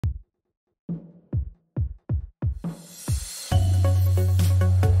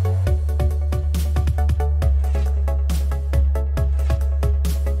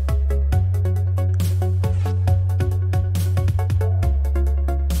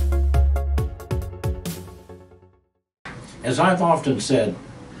As I've often said,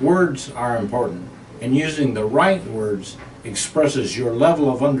 words are important, and using the right words expresses your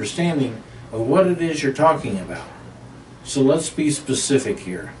level of understanding of what it is you're talking about. So let's be specific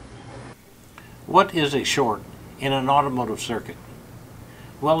here. What is a short in an automotive circuit?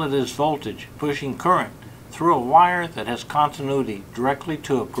 Well, it is voltage pushing current through a wire that has continuity directly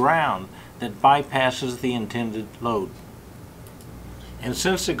to a ground that bypasses the intended load. And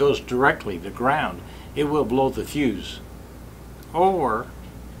since it goes directly to ground, it will blow the fuse. Or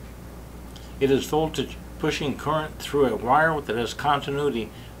it is voltage pushing current through a wire that has continuity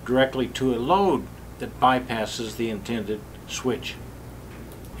directly to a load that bypasses the intended switch.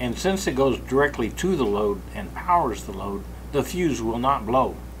 And since it goes directly to the load and powers the load, the fuse will not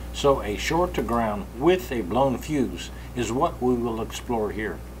blow. So a short to ground with a blown fuse is what we will explore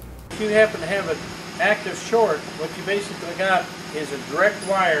here. If you happen to have an active short, what you basically got is a direct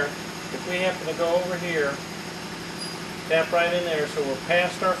wire. If we happen to go over here, tap right in there, so we're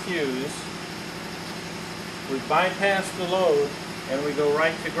past our fuse, we bypass the load, and we go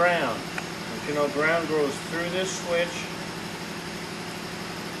right to ground. But you know, ground goes through this switch.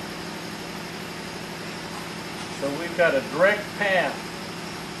 So we've got a direct path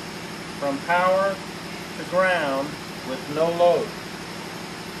from power to ground with no load.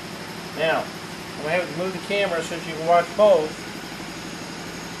 Now, I'm going to have to move the camera so that you can watch both.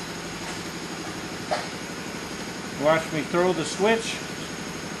 Watch me throw the switch.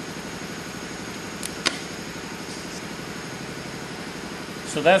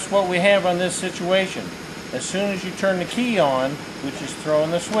 So that's what we have on this situation. As soon as you turn the key on, which is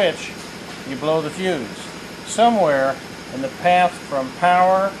throwing the switch, you blow the fuse. Somewhere in the path from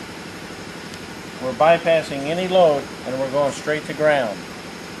power, we're bypassing any load and we're going straight to ground,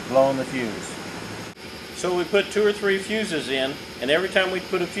 blowing the fuse. So we put 2 or 3 fuses in, and every time we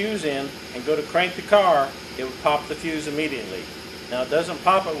put a fuse in and go to crank the car, it would pop the fuse immediately. Now it doesn't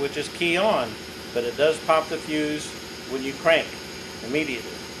pop it with just key on, but it does pop the fuse when you crank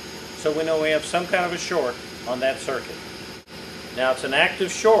immediately. So we know we have some kind of a short on that circuit. Now it's an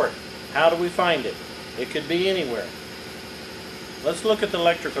active short. How do we find it? It could be anywhere. Let's look at the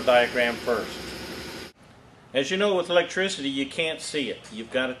electrical diagram first. As you know, with electricity, you can't see it.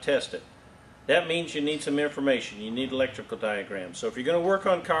 You've got to test it. That means you need some information. You need electrical diagrams. So if you're going to work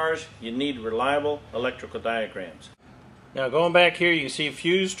on cars, you need reliable electrical diagrams. Now going back here, you can see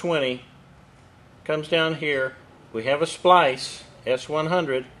fuse 20 comes down here. We have a splice,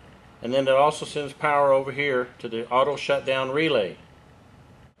 S100, and then it also sends power over here to the auto shutdown relay.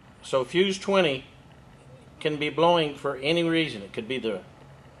 So fuse 20 can be blowing for any reason. It could be the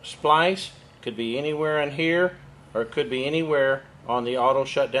splice, could be anywhere in here, or it could be anywhere on the auto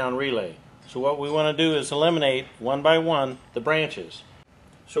shutdown relay. So what we want to do is eliminate one by one the branches.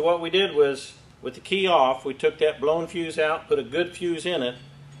 So what we did was, with the key off, we took that blown fuse out, put a good fuse in it,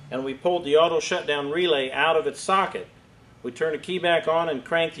 and we pulled the auto shutdown relay out of its socket. We turned the key back on and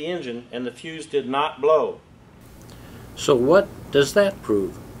cranked the engine, and the fuse did not blow. So what does that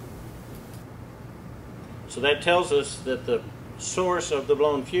prove? So that tells us that the source of the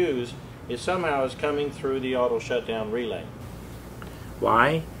blown fuse is somehow coming through the auto shutdown relay.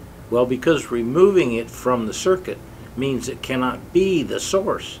 Why? Well, because removing it from the circuit means it cannot be the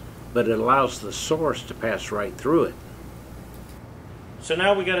source, but it allows the source to pass right through it. So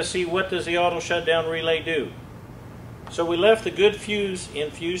now we got to see, what does the auto shutdown relay do? So we left the good fuse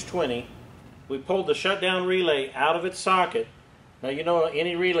in fuse 20. We pulled the shutdown relay out of its socket. Now you know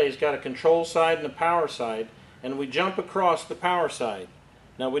any relay's got a control side and a power side, and we jump across the power side.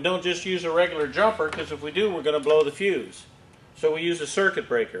 Now we don't just use a regular jumper, because if we do, we're going to blow the fuse. So we use a circuit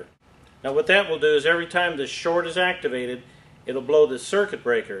breaker. Now what that will do is, every time the short is activated, it'll blow the circuit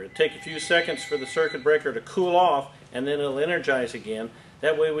breaker. It'll take a few seconds for the circuit breaker to cool off, and then it'll energize again.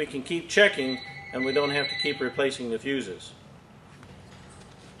 That way we can keep checking, and we don't have to keep replacing the fuses.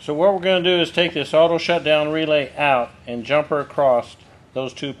 So what we're going to do is take this auto shutdown relay out and jump her across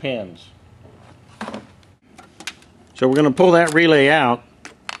those 2 pins. So we're going to pull that relay out.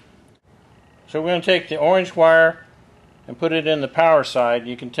 So we're going to take the orange wire and put it in the power side.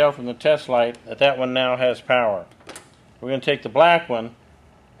 You can tell from the test light that that one now has power. We're going to take the black one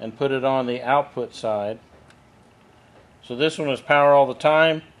and put it on the output side. So this one is power all the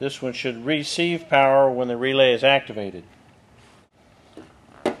time. This one should receive power when the relay is activated.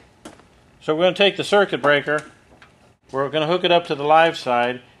 So we're going to take the circuit breaker. We're going to hook it up to the live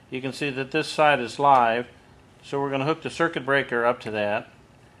side. You can see that this side is live. So we're going to hook the circuit breaker up to that.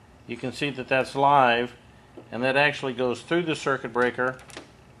 You can see that that's live, and that actually goes through the circuit breaker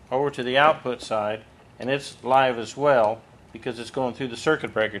over to the output side, and it's live as well because it's going through the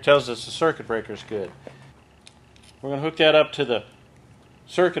circuit breaker. It tells us the circuit breaker is good. We're going to hook that up to the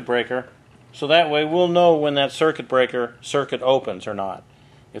circuit breaker, so that way we'll know when that circuit opens or not.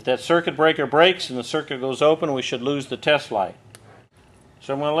 If that circuit breaker breaks and the circuit goes open, we should lose the test light.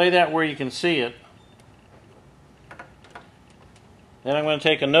 So I'm going to lay that where you can see it. Then I'm going to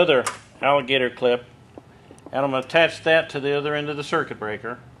take another alligator clip and I'm going to attach that to the other end of the circuit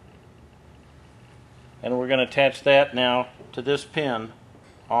breaker. And we're going to attach that now to this pin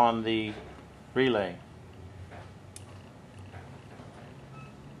on the relay.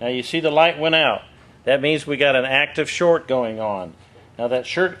 Now you see the light went out. That means we got an active short going on. Now that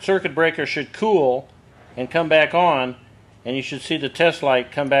circuit breaker should cool and come back on, and you should see the test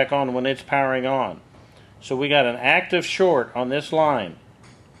light come back on when it's powering on. So we got an active short on this line.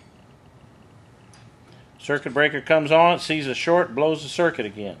 Circuit breaker comes on, it sees a short, blows the circuit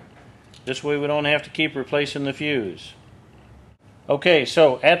again. This way we don't have to keep replacing the fuse. Okay,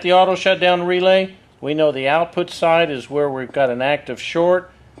 so at the auto shutdown relay, we know the output side is where we've got an active short.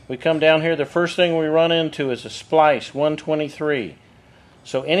 We come down here, the first thing we run into is a splice 123.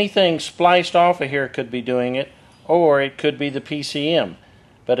 So anything spliced off of here could be doing it, or it could be the PCM.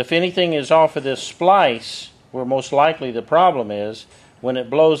 But if anything is off of this splice, where most likely the problem is, when it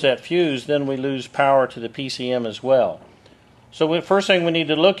blows that fuse, then we lose power to the PCM as well. So the first thing we need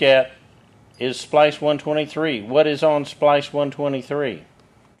to look at is splice 123. What is on splice 123?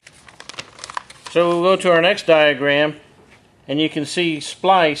 So we'll go to our next diagram, and you can see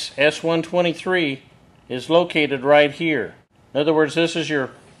splice S123 is located right here. In other words, this is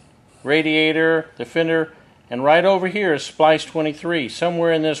your radiator, the fender, and right over here is splice 23,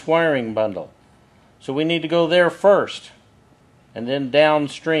 somewhere in this wiring bundle. So we need to go there first, and then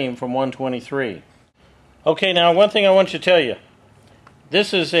downstream from 123. Okay, now one thing I want you to tell you.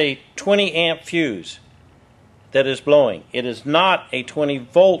 This is a 20 amp fuse that is blowing. It is not a 20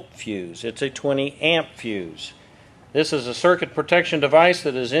 volt fuse. It's a 20 amp fuse. This is a circuit protection device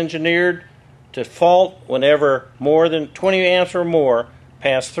that is engineered to fault whenever more than 20 amps or more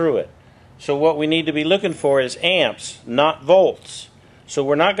pass through it. So what we need to be looking for is amps, not volts. So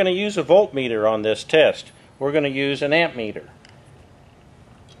we're not going to use a voltmeter on this test. We're going to use an amp meter.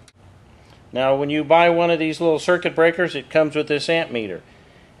 Now when you buy one of these little circuit breakers, it comes with this amp meter.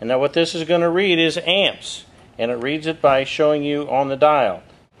 And now what this is going to read is amps. And it reads it by showing you on the dial.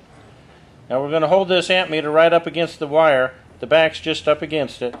 Now we're going to hold this amp meter right up against the wire. The back's just up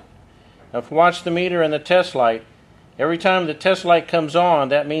against it. Now if you watch the meter and the test light, every time the test light comes on,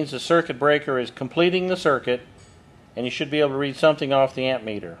 that means the circuit breaker is completing the circuit, and you should be able to read something off the amp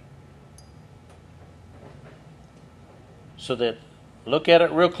meter. So that, look at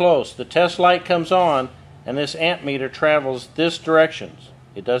it real close. The test light comes on, and this amp meter travels this direction.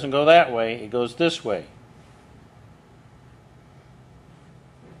 It doesn't go that way, it goes this way.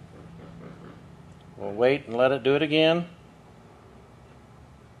 We'll wait and let it do it again.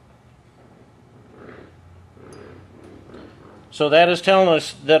 So that is telling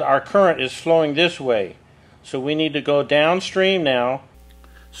us that our current is flowing this way. So we need to go downstream now.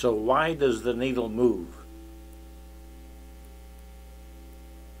 So why does the needle move?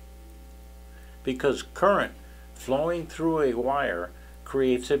 Because current flowing through a wire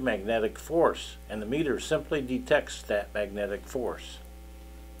creates a magnetic force, and the meter simply detects that magnetic force.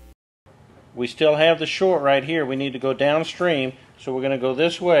 We still have the short right here. We need to go downstream, so we're going to go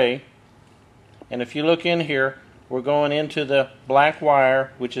this way. And if you look in here, we're going into the black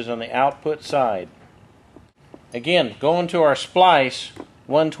wire, which is on the output side. Again, going to our splice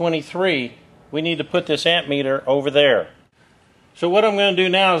 123, we need to put this amp meter over there. So what I'm going to do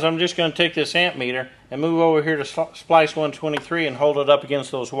now is I'm just going to take this amp meter and move over here to splice 123 and hold it up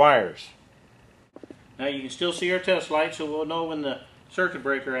against those wires. Now you can still see our test light, so we'll know when the circuit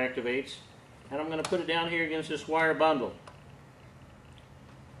breaker activates. And I'm going to put it down here against this wire bundle.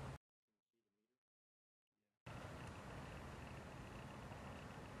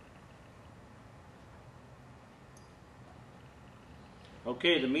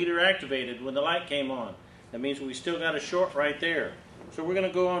 Okay, the meter activated when the light came on. That means we still got a short right there. So we're going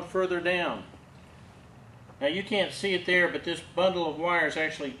to go on further down. Now you can't see it there, but this bundle of wires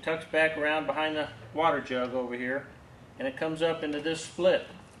actually tucks back around behind the water jug over here, and it comes up into this split.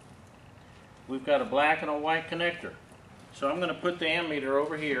 We've got a black and a white connector. So I'm going to put the ammeter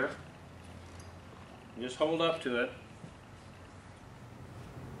over here. Just hold up to it.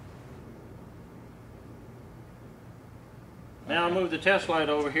 Now I'll move the test light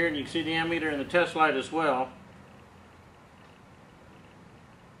over here, and you can see the ammeter and the test light as well.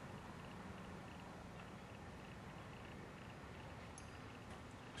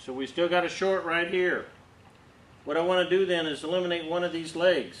 So we still got a short right here. What I want to do then is eliminate one of these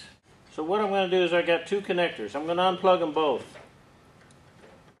legs. So what I'm going to do is I got two connectors. I'm going to unplug them both.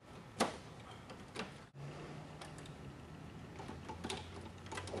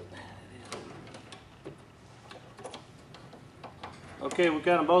 Okay, we've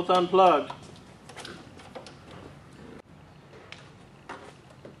got them both unplugged.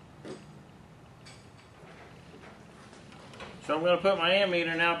 So I'm going to put my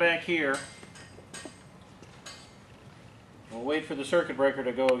ammeter now back here. We'll wait for the circuit breaker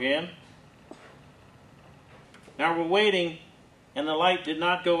to go again. Now we're waiting and the light did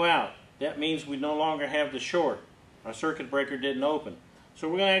not go out. That means we no longer have the short. Our circuit breaker didn't open. So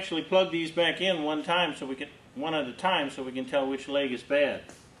we're going to actually plug these back in one at a time so we can tell which leg is bad.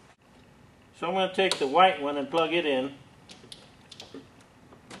 So I'm going to take the white one and plug it in.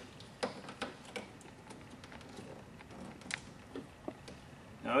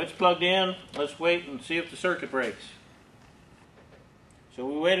 Now it's plugged in. Let's wait and see if the circuit breaks. So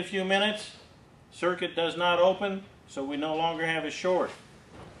we wait a few minutes. Circuit does not open, so we no longer have a short.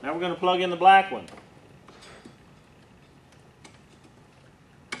 Now we're going to plug in the black one.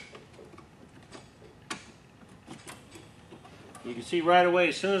 You can see right away,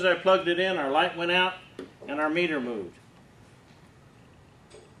 as soon as I plugged it in, our light went out and our meter moved.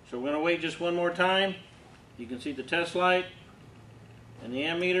 So we're going to wait just one more time. You can see the test light and the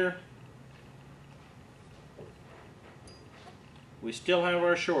ammeter. We still have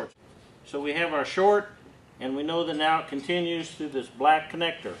our short. So we have our short, and we know that now it continues through this black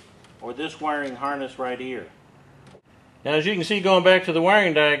connector, or this wiring harness right here. Now as you can see, going back to the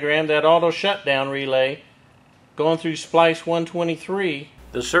wiring diagram, that auto shutdown relay going through splice 123,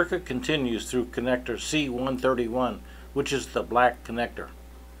 the circuit continues through connector C131, which is the black connector.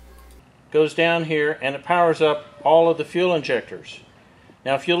 Goes down here and it powers up all of the fuel injectors.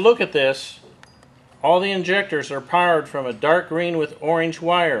 Now if you look at this, all the injectors are powered from a dark green with orange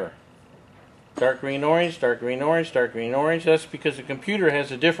wire. Dark green, orange, dark green, orange, dark green, orange. That's because the computer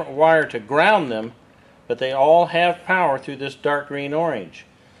has a different wire to ground them, but they all have power through this dark green, orange.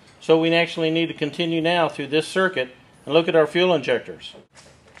 So we actually need to continue now through this circuit and look at our fuel injectors.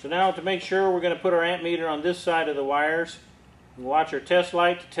 So now to make sure, we're going to put our ammeter on this side of the wires. And watch our test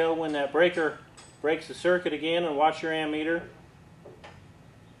light to tell when that breaker breaks the circuit again, and watch your ammeter.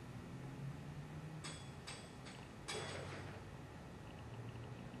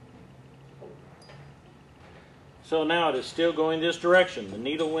 So now it is still going this direction. The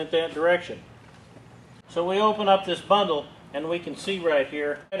needle went that direction. So we open up this bundle and we can see right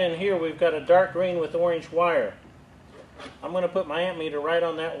here. Right in here we've got a dark green with orange wire. I'm going to put my ammeter right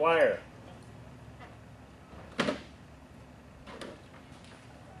on that wire.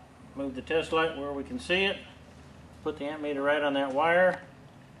 Move the test light where we can see it. Put the ammeter right on that wire.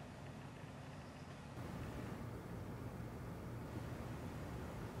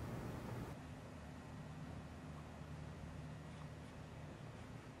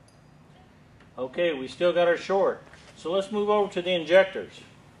 Okay, we still got our short. So let's move over to the injectors.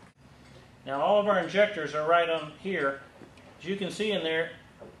 Now all of our injectors are right on here. As you can see in there,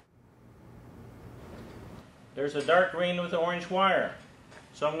 there's a dark green with orange wire.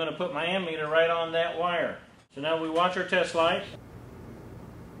 So I'm going to put my ammeter right on that wire. So now we watch our test light.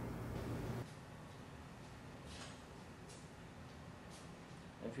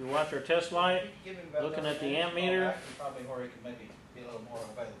 If you watch our test light, looking at the ammeter, probably where it can maybe be a little more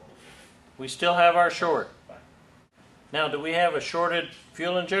available. We still have our short. Now, do we have a shorted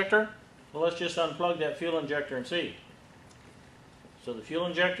fuel injector? Well, let's just unplug that fuel injector and see. So the fuel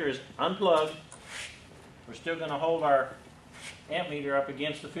injector is unplugged. We're still going to hold our ammeter up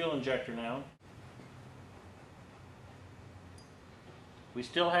against the fuel injector now. We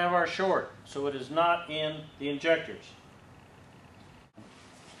still have our short, so it is not in the injectors.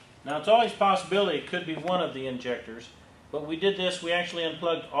 Now, it's always a possibility it could be one of the injectors, but we did this, we actually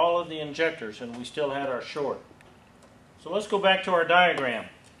unplugged all of the injectors and we still had our short. So let's go back to our diagram.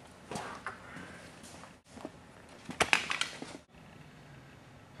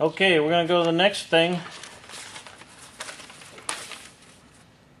 Okay, we're going to go to the next thing.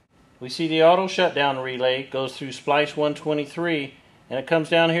 We see the auto shutdown relay goes through splice 123 and it comes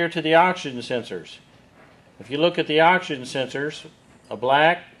down here to the oxygen sensors. If you look at the oxygen sensors, a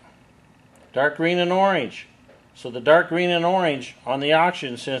black, dark green and orange. So the dark green and orange on the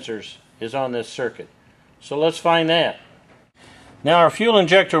oxygen sensors is on this circuit. So let's find that. Now our fuel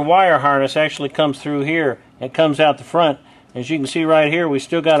injector wire harness actually comes through here and comes out the front. As you can see right here, we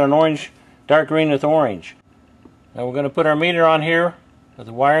still got an orange, dark green with orange. Now we're going to put our meter on here with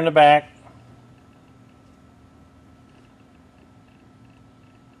the wire in the back.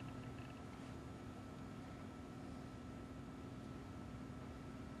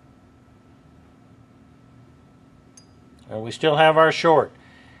 and we still have our short.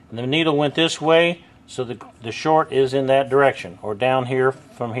 And the needle went this way, so the short is in that direction, or down here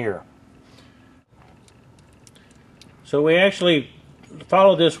from here. So we actually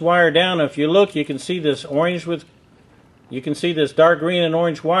follow this wire down. If you look, you can see this dark green and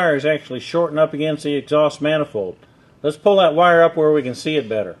orange wire is actually shorting up against the exhaust manifold. Let's pull that wire up where we can see it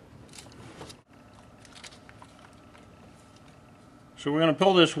better. So we're going to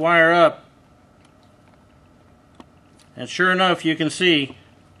pull this wire up, and sure enough, you can see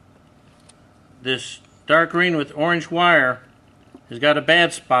this dark green with orange wire has got a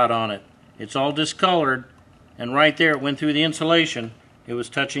bad spot on it. It's all discolored, and right there it went through the insulation. It was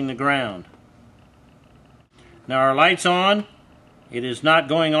touching the ground. Now our light's on. It is not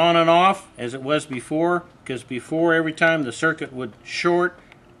going on and off as it was before, because before, every time the circuit would short,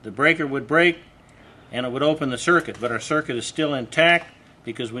 the breaker would break and it would open the circuit, but our circuit is still intact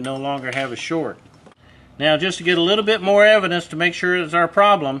because we no longer have a short. Now, just to get a little bit more evidence to make sure it's our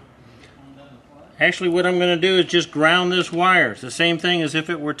problem, actually what I'm going to do is just ground this wire. It's the same thing as if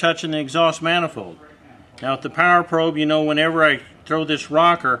it were touching the exhaust manifold. Now with the power probe, you know, whenever I throw this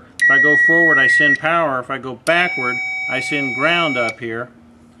rocker, if I go forward I send power, if I go backward I send ground up here.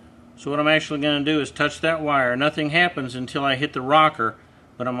 So what I'm actually going to do is touch that wire. Nothing happens until I hit the rocker,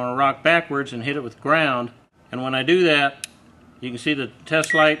 but I'm going to rock backwards and hit it with ground. And when I do that, you can see the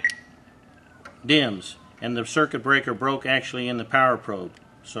test light dims, and the circuit breaker broke actually in the power probe.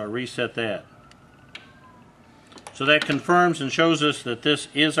 So I reset that. So that confirms and shows us that this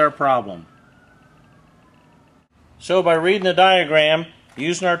is our problem. So by reading the diagram,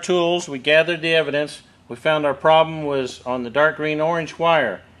 using our tools, we gathered the evidence. We found our problem was on the dark green orange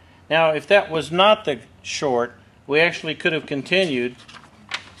wire. Now if that was not the short, we actually could have continued.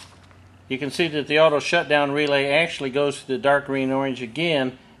 You can see that the auto shutdown relay actually goes to the dark green orange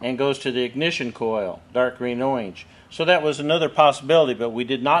again and goes to the ignition coil, dark green orange. So that was another possibility, but we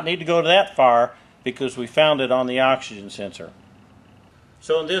did not need to go to that far because we found it on the oxygen sensor.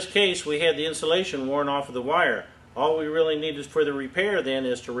 So in this case, we had the insulation worn off of the wire. All we really needed for the repair then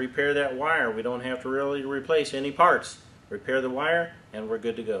is to repair that wire. We don't have to really replace any parts. Repair the wire and we're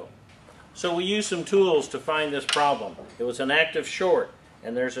good to go. So we used some tools to find this problem. It was an active short,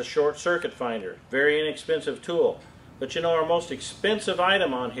 and there's a short circuit finder. Very inexpensive tool. But you know, our most expensive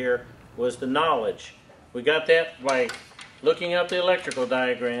item on here was the knowledge. We got that by looking up the electrical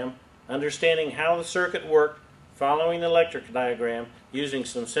diagram, understanding how the circuit worked, following the electrical diagram, using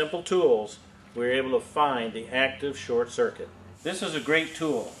some simple tools. We were able to find the active short circuit. This is a great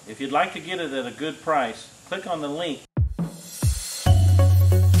tool. If you'd like to get it at a good price, click on the link